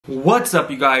What's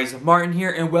up, you guys? Martin here,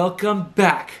 and welcome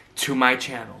back to my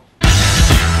channel.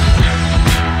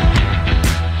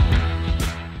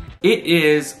 It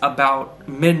is about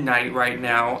midnight right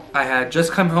now. I had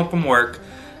just come home from work.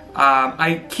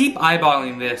 I keep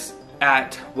eyeballing this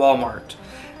at Walmart.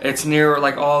 It's near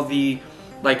like all the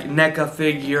NECA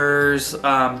figures,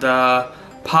 the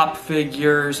pop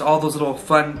figures, all those little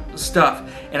fun stuff.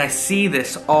 And I see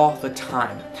this all the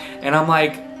time. And I'm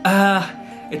like,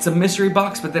 it's a mystery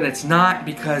box, but then it's not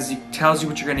because it tells you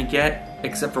what you're gonna get,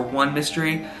 except for one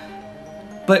mystery.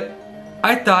 But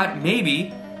I thought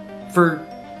maybe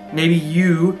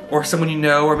you or someone you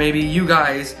know, or maybe you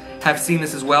guys have seen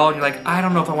this as well, and you're like, I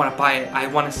don't know if I want to buy it. I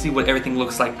want to see what everything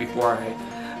looks like before I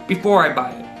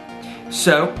buy it.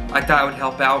 So I thought I would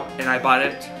help out, and I bought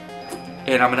it,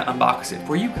 and I'm gonna unbox it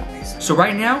for you guys. So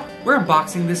right now we're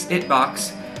unboxing this It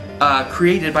box,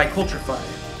 created by CultureFly.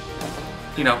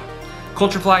 You know,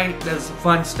 CultureFly does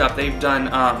fun stuff. They've done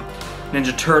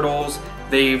Ninja Turtles,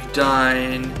 they've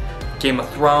done Game of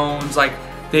Thrones, like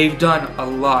they've done a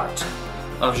lot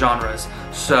of genres.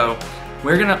 So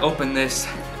we're gonna open this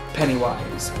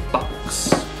Pennywise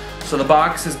box. So the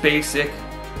box is basic.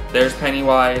 There's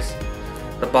Pennywise.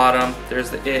 The bottom,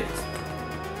 there's the It.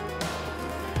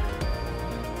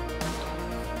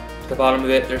 The bottom of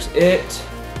it, there's It.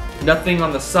 Nothing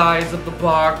on the sides of the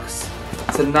box.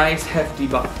 It's a nice hefty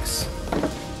box.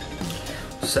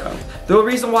 So, the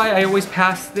reason why I always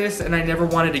pass this and I never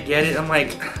wanted to get it, I'm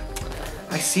like,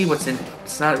 I see what's in it.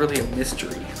 It's not really a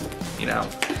mystery, you know.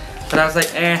 But I was like,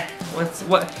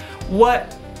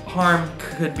 what harm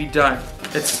could be done?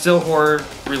 It's still horror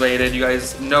related. You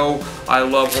guys know I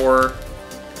love horror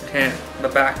and the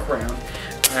background.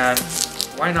 And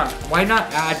why not? Why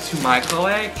not add to my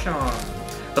collection?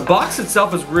 The box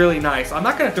itself is really nice. I'm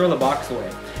not gonna throw the box away.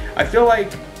 I feel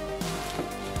like,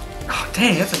 oh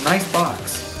dang, that's a nice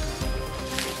box.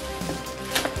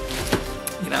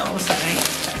 You know,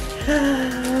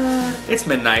 it's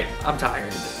midnight. I'm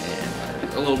tired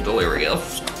and a little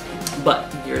delirious.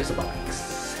 But here's the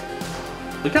box.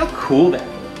 Look how cool that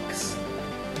looks.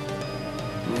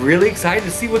 Really excited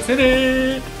to see what's in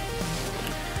it.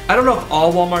 I don't know if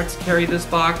all Walmarts carry this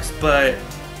box, but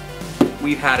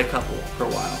we've had a couple for a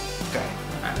while. Okay,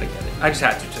 I had to get it. I just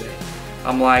had to today.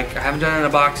 I'm like, I haven't done an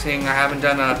unboxing, I haven't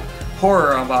done a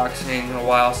horror unboxing in a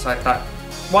while, so I thought,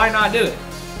 why not do it?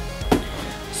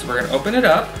 So we're gonna open it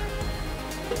up,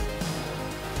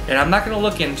 and I'm not gonna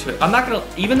look into it. I'm not gonna,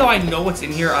 even though I know what's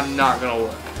in here, I'm not gonna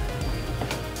look.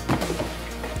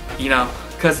 You know,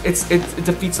 because it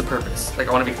defeats the purpose. Like,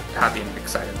 I wanna be happy and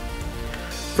excited.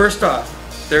 First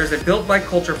off, there's a Built by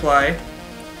CultureFly.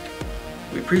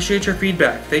 We appreciate your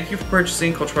feedback. Thank you for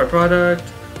purchasing CultureFly product.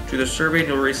 Do the survey and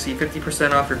you'll receive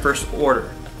 50% off your first order.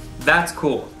 That's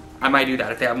cool. I might do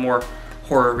that if they have more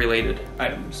horror related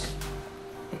items.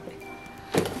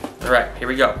 All right, here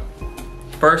we go.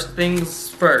 First things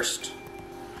first.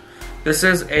 This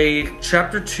is a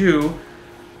Chapter 2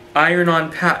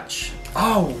 iron-on patch.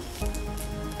 Oh,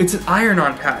 it's an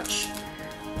iron-on patch.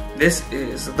 This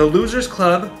is the Losers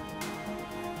Club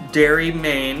Dairy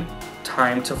Main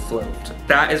Time to Float.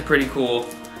 That is pretty cool.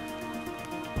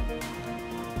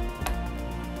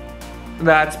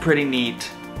 That's pretty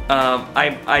neat.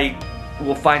 I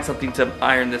will find something to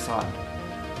iron this on.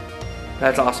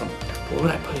 That's awesome. What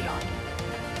would I put it on?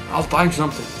 I'll find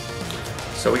something.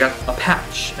 So we got a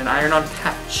patch, an iron-on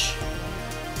patch.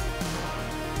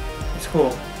 It's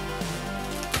cool.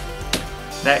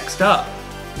 Next up.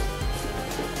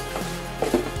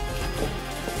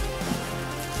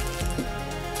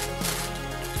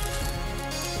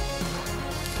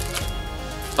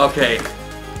 Okay.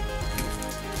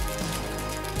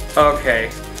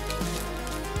 Okay.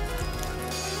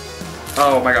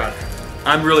 Oh my god.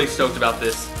 I'm really stoked about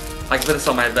this. I can put this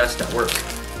on my vest at work.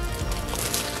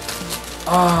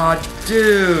 Aw,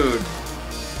 dude.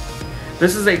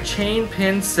 This is a chain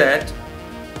pin set.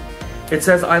 It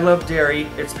says I love dairy.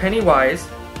 It's Pennywise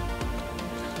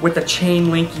with a chain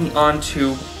linking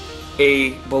onto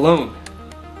a balloon.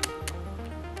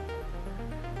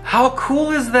 How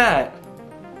cool is that?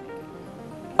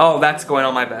 Oh, that's going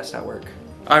on my vest at work.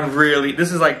 I'm really,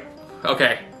 this is like,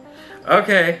 okay.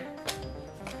 Okay.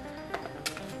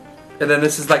 And then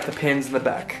this is like the pins in the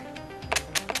back.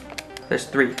 There's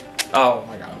 3. Oh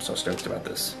my god, I'm so stoked about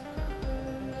this.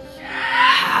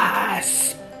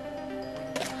 Yes!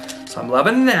 So I'm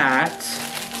loving that.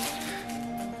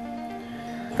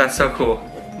 That's so cool.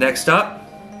 Next up,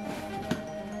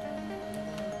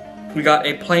 we got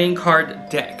a playing card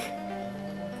deck.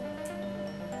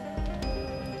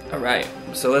 Alright,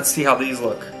 so let's see how these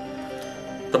look.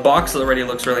 The box already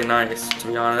looks really nice, to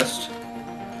be honest.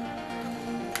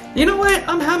 You know what?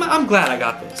 I'm glad I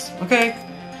got this. Okay.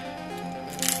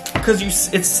 Because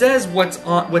it says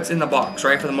what's in the box,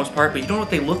 right? For the most part, but you don't know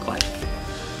what they look like.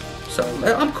 So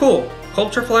I'm cool.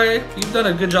 CultureFly, you've done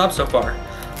a good job so far.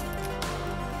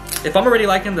 If I'm already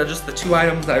liking just the 2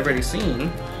 items that I've already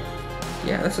seen,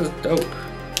 yeah, this is dope.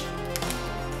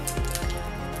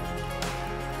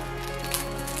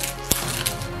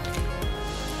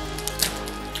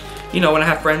 You know, when I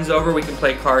have friends over, we can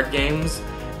play card games,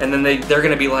 and then they're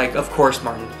gonna be like, of course,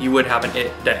 Martin, you would have an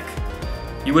It deck.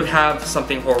 You would have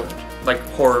something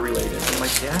horror related. I'm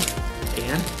like, yeah,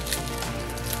 and?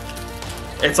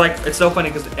 It's so funny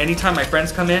because anytime my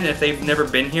friends come in, if they've never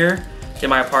been here in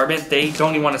my apartment, they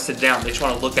don't even want to sit down. They just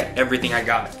want to look at everything I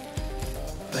got.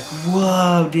 Like,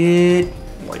 whoa, dude.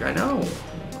 I'm like, I know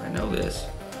this.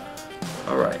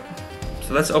 All right,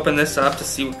 so let's open this up to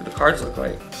see what the cards look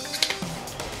like.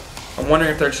 I'm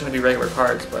wondering if they're just gonna be regular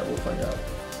cards, but we'll find out.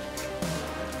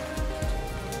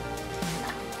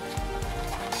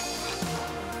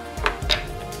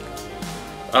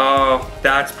 Oh,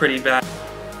 that's pretty bad.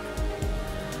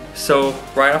 So,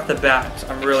 right off the bat,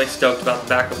 I'm really stoked about the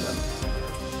back of them.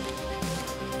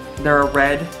 They're a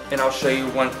red, and I'll show you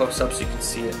one close up so you can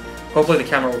see it. Hopefully the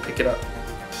camera will pick it up.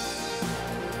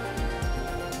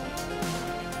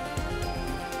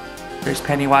 There's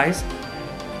Pennywise.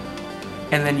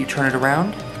 And then you turn it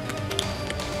around.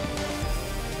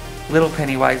 Little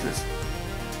Pennywises.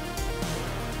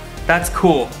 That's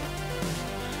cool.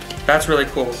 That's really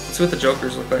cool. Let's see what the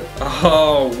Jokers look like.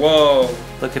 Oh, whoa.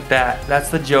 Look at that. That's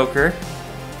the Joker.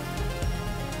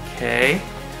 Okay.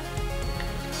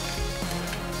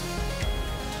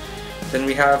 Then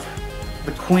we have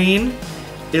the Queen.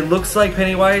 It looks like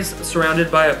Pennywise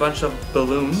surrounded by a bunch of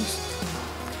balloons.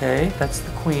 Okay, that's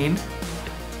the Queen.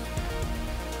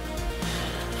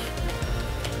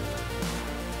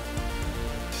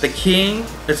 The King,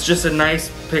 it's just a nice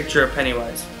picture of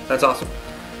Pennywise. That's awesome.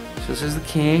 So this is the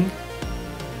King.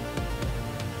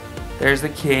 There's the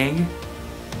King.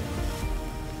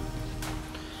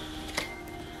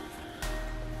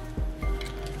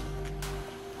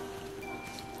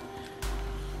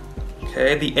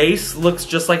 Okay, the Ace looks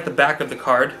just like the back of the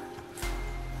card.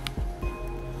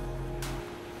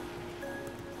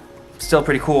 Still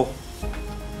pretty cool.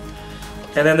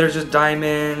 And then there's just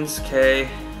diamonds, okay.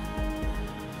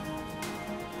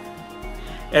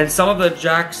 And some of the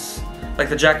jacks, like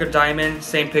the Jack of Diamonds,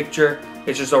 same picture.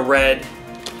 It's just a red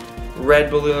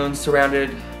balloon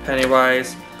surrounded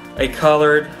Pennywise. A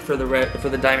colored for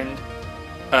the Diamond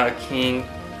King.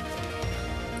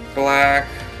 Black.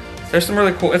 There's some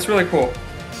really cool. It's really cool.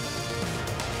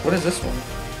 What is this one?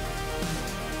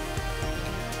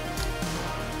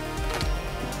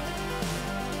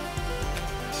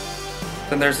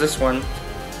 Then there's this one.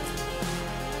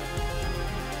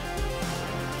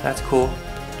 That's cool.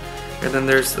 And then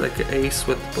there's like an Ace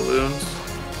with balloons.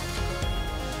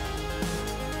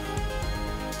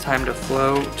 Time to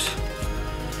Float.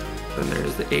 Then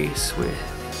there's the Ace with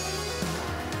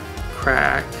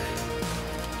Crack.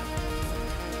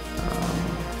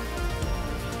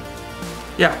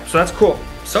 Yeah, so that's cool.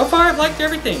 So far, I've liked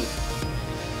everything.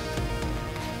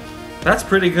 That's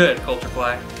pretty good,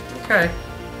 CultureFly. Okay,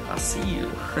 I'll see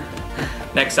you.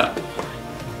 Next up.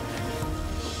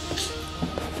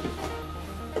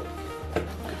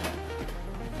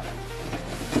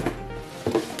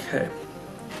 Okay.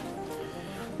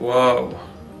 Whoa.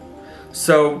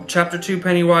 So, Chapter 2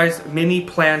 Pennywise Mini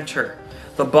Planter.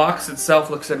 The box itself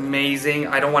looks amazing.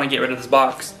 I don't want to get rid of this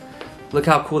box. Look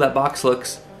how cool that box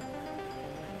looks.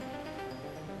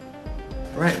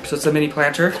 Right, so it's a mini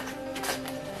planter.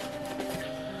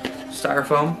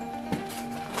 Styrofoam.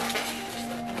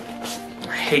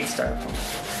 I hate styrofoam.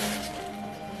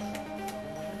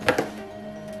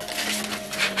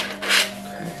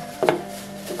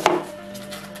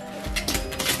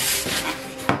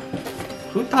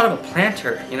 Who thought of a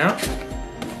planter, you know?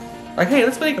 Like, hey,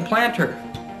 let's make a planter.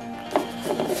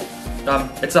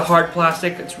 It's a hard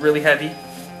plastic, it's really heavy.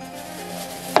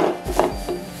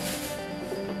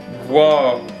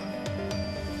 Whoa.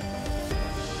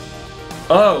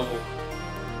 Oh.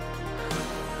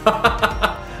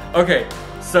 Okay,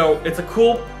 so it's a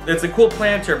cool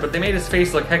planter, but they made his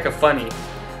face look hecka funny.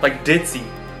 Like ditzy.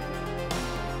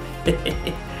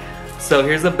 So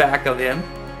here's the back of him.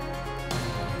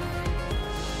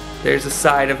 There's the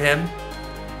side of him.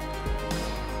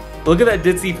 Look at that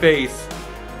ditzy face.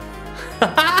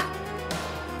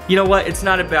 You know what? It's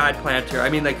not a bad planter. I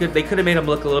mean, they could have made him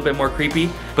look a little bit more creepy.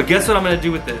 But guess what I'm gonna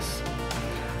do with this?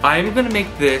 I'm gonna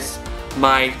make this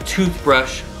my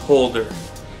toothbrush holder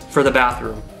for the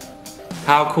bathroom.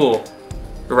 How cool,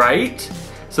 right?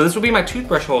 So this will be my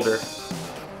toothbrush holder.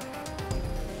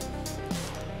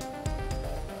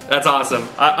 That's awesome.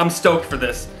 I'm stoked for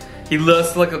this. He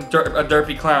looks like a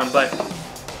derpy clown, but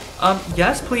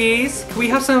yes please. Can we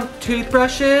have some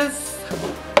toothbrushes?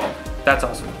 That's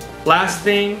awesome. Last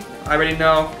thing, I already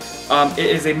know, it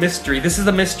is a mystery. This is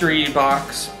the mystery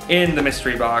box in the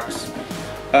mystery box.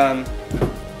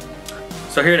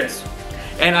 So here it is.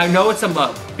 And I know it's a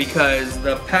mug because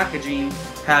the packaging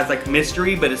has like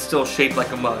mystery, but it's still shaped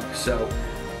like a mug. So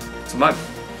it's a mug.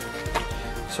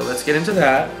 So let's get into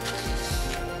that.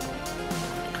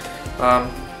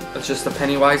 It's just a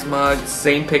Pennywise mug,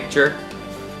 same picture.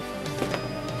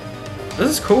 This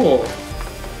is cool.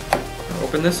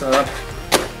 Open this up.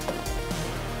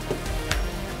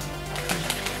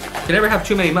 You can never have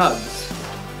too many mugs.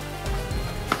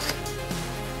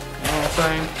 You know what I'm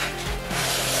saying?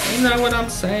 You know what I'm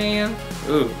saying?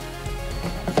 Ooh.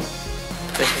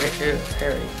 It's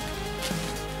hairy.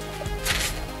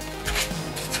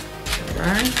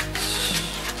 Alright.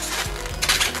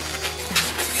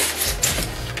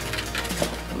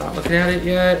 I'm not looking at it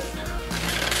yet.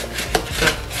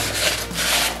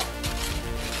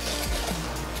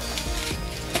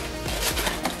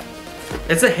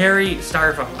 It's a hairy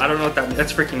styrofoam. I don't know what that means.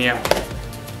 That's freaking me out.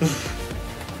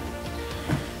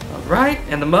 Alright,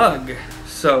 and the mug.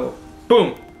 So,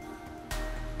 boom.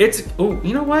 It's, oh,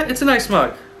 you know what? It's a nice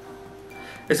mug.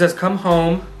 It says, come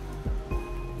home.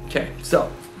 Okay, so.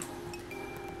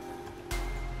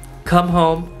 Come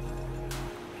home.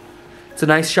 It's a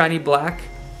nice shiny black.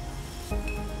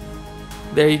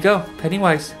 There you go,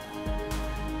 Pennywise.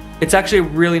 It's actually a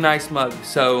really nice mug,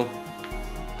 so.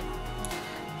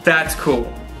 That's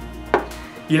cool.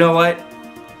 You know what?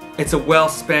 It's a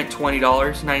well-spent $20,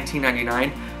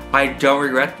 $19.99. I don't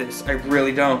regret this. I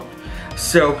really don't.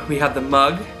 So we have the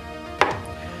mug.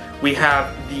 We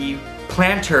have the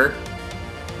planter.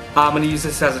 I'm gonna use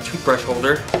this as a toothbrush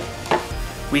holder.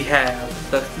 We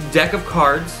have the deck of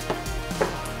cards.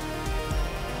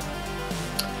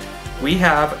 We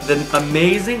have the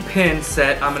amazing pin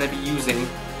set I'm gonna be using.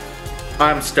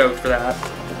 I'm stoked for that.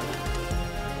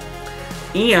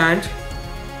 And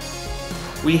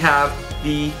we have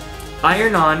the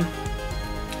Iron-On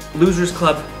Losers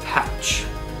Club patch.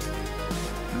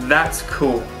 That's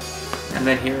cool. And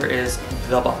then here is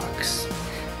the box.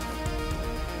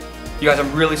 You guys,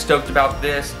 I'm really stoked about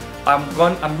this.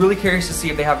 I'm really curious to see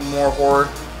if they have more horror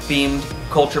themed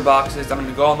culture boxes. I'm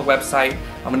gonna go on the website.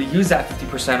 I'm gonna use that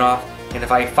 50% off. And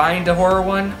if I find a horror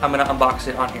one, I'm gonna unbox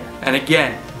it on here. And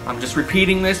again, I'm just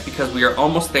repeating this because we are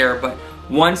almost there, but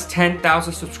once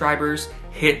 10,000 subscribers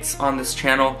hits on this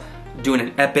channel, doing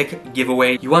an epic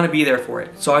giveaway. You want to be there for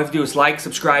it. So all you have to do is like,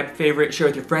 subscribe, favorite, share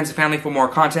with your friends and family for more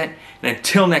content. And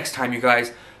until next time, you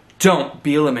guys, don't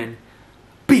be a lemon,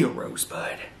 be a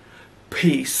rosebud.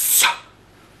 Peace.